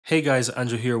Hey guys,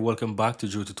 Andrew here. Welcome back to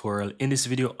Joe Tutorial. In this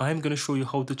video, I'm going to show you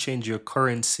how to change your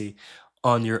currency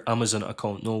on your Amazon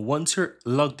account. Now, once you're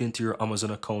logged into your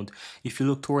Amazon account, if you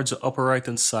look towards the upper right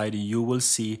hand side, you will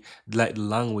see like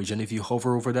language. And if you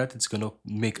hover over that, it's going to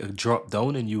make a drop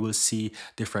down and you will see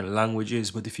different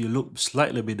languages. But if you look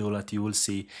slightly below that, you will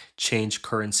see change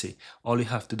currency. All you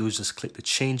have to do is just click the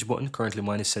change button. Currently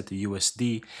mine is set to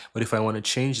USD. But if I want to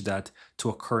change that to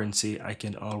a currency, I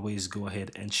can always go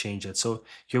ahead and change it. So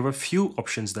you have a few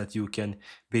options that you can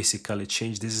basically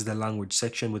change. This is the language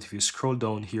section, but if you scroll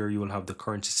down here, you will have the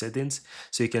currency settings.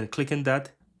 So you can click on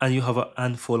that and you have a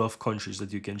handful of countries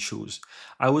that you can choose.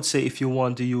 I would say if you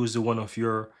want to use the one of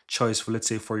your choice for, let's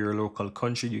say for your local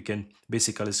country, you can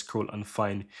basically scroll and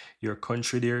find your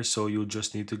country there. So you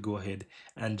just need to go ahead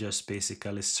and just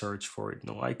basically search for it.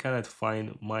 Now I cannot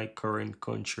find my current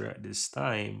country at this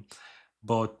time,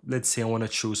 but let's say I want to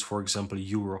choose, for example,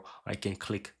 euro. I can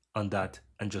click on that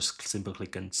and just simply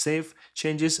click on save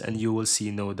changes, and you will see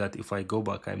now that if I go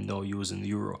back, I'm now using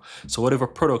euro. So whatever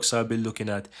products I'll be looking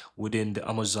at within the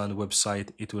Amazon website,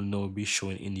 it will now be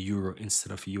showing in euro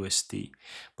instead of USD.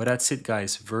 But that's it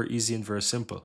guys, very easy and very simple.